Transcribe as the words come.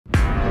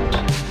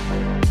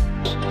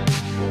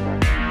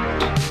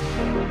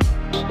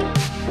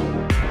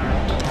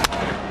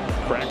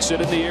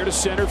Hits it in the air to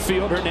center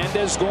field.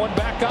 Hernandez going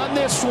back on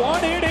this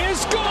one. It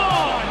is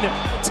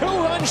gone!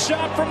 Two-run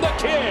shot from the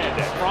kid.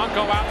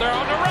 Bronco out there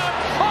on the run.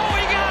 Oh,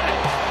 he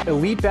got it!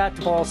 Elite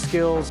bat-to-ball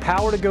skills,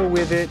 power to go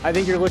with it. I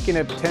think you're looking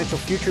at potential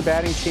future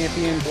batting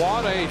champion.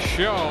 What a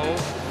show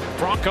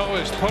Bronco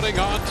is putting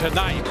on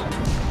tonight.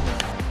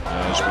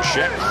 As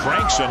Bichette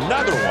cranks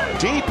another one.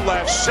 Deep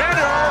left center.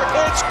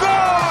 It's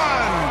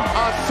gone!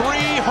 A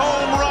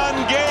 3-home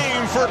run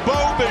game for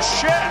Bo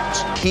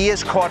Bichette. He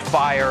has caught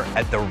fire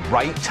at the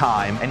right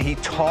time, and he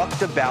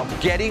talked about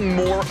getting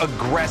more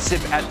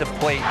aggressive at the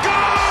plate. Gone!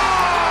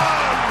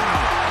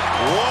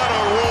 What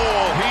a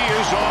roll he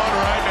is on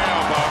right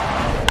now,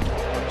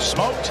 Bob.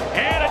 Smoked,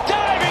 and a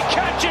diving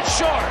catch it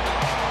short.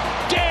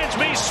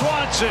 Dansby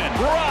Swanson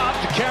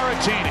robbed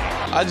Caratini.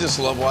 I just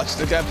love watching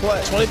the guy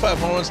play. 25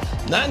 home runs,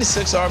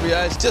 96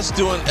 RBIs, just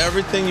doing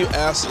everything you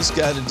ask this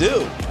guy to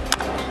do.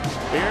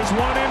 Here's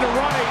one into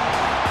right.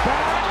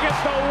 Back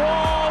at the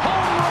wall.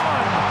 Home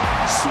run.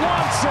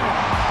 Swanson.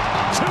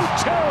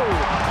 2-2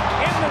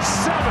 in the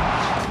seventh.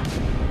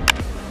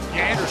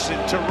 Anderson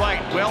to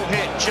right. Well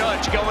hit.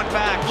 Judge going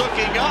back.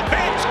 Looking up.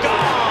 It's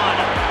gone.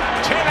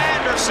 Tim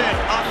Anderson,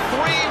 a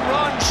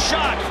 3-run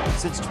shot.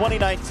 Since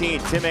 2019,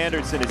 Tim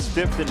Anderson is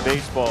 5th in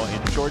baseball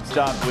in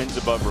shortstop wins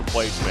above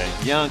replacement.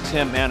 Young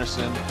Tim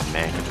Anderson,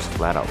 man, can just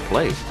flat out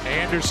play.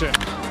 Anderson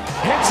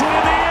hits it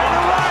in the air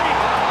to right.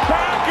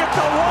 Back at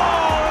the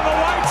wall, and the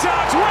White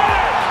Sox win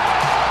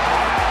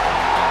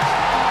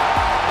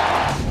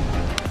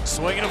it.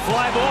 Swinging a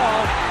fly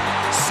ball.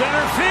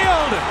 Center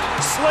field.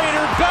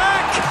 Slater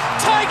back.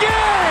 Tie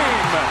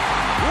game.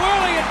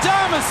 Willie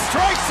Adames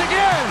strikes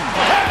again.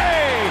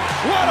 Hey,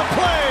 what a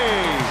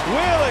play.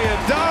 Willie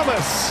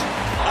Adames.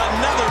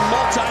 Another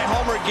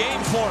multi-homer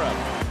game for him.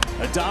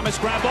 Adames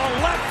grab ball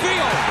left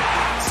field.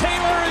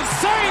 Taylor is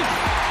safe.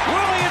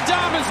 Willie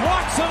Adames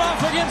walks it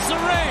off against the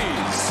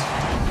Rays.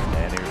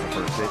 And here's the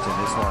first pitch, and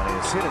this one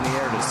is hit in the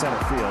air to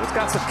center field. It's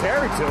got some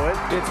carry to it.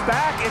 It's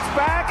back,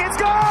 it's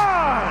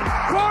gone!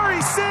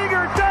 Corey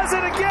Seager does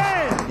it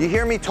again! You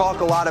hear me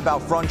talk a lot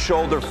about front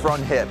shoulder,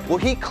 front hip. Well,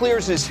 he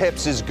clears his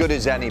hips as good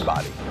as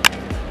anybody.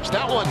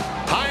 That one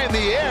high in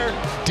the air,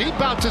 deep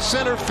out to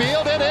center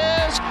field. It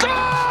is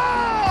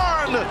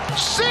gone!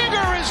 Seager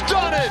has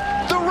done it!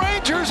 The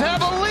Rangers have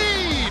a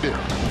lead!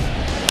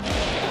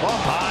 A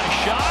high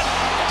shot,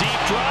 deep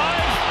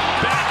drive,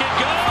 back it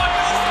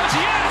goes,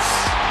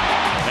 yes!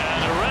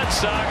 And the Red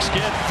Sox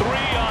get 3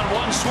 on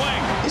one swing.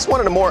 He's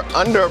one of the more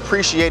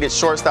underappreciated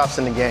shortstops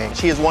in the game.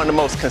 He is one of the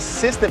most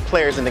consistent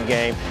players in the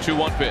game.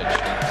 2-1 pitch.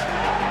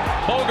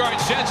 Bogart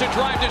sends a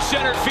drive to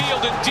center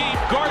field and deep.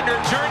 Gardner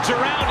turns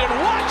around and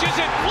watches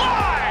it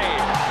fly!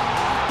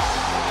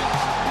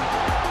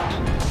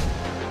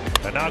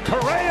 And now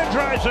Correa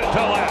drives it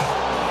to left.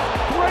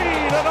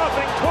 3-0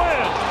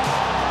 Twins.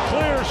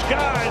 Clear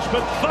skies,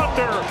 but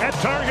thunder at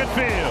Target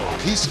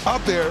Field. He's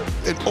up there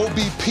at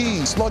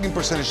OBP, slugging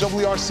percentage,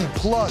 WRC+.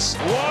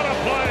 What a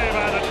play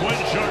by the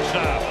Twins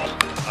shortstop.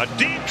 A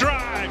deep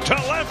drive to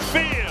left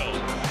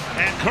field.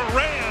 And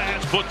Correa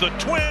has put the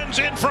Twins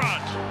in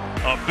front.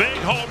 A big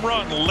home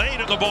run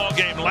late in the ball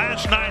game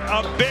last night,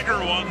 a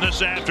bigger one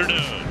this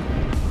afternoon.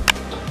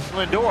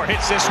 Lindor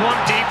hits this one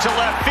deep to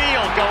left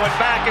field. Going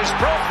back is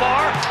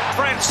Profar.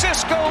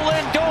 Francisco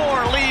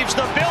Lindor leaves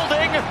the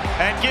building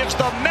and gives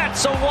the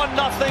Mets a 1-0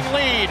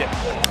 lead.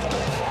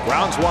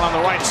 Grounds one on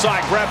the right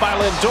side, grabbed by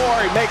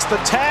Lindor. He makes the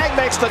tag,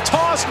 makes the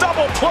toss,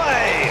 double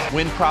play.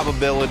 Win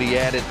probability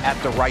added at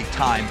the right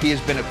time. He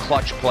has been a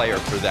clutch player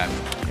for them.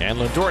 And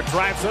Lindor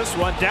drives this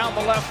one down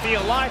the left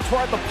field line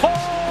toward the pole.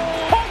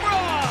 Home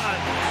run!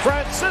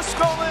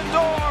 Francisco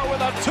Lindor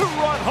with a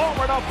 2-run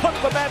homer to put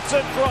the Mets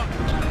in front.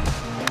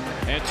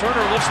 And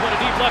Turner lifts one to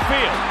deep left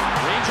field.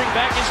 Ranging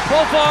back is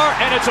Profar,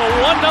 and it's a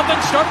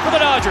 1-0 start for the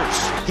Dodgers.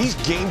 He's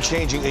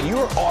game-changing, and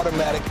you're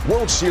automatic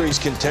World Series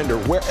contender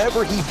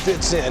wherever he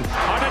fits in.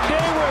 On a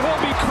day where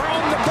he'll be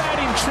crowned the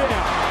batting champ,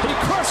 he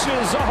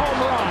crushes a home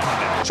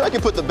run. Trey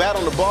can put the bat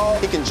on the ball.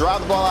 He can drive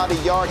the ball out of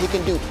the yard. He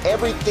can do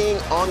everything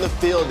on the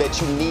field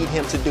that you need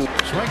him to do.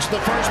 Swings the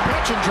first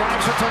pitch and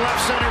drives it to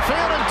left center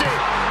field and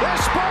deep.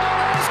 This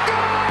ball is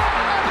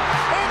gone!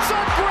 It's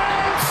a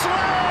grand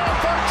slam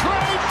for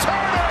Trey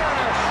Turner!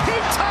 He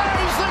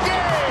ties the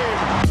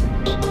game!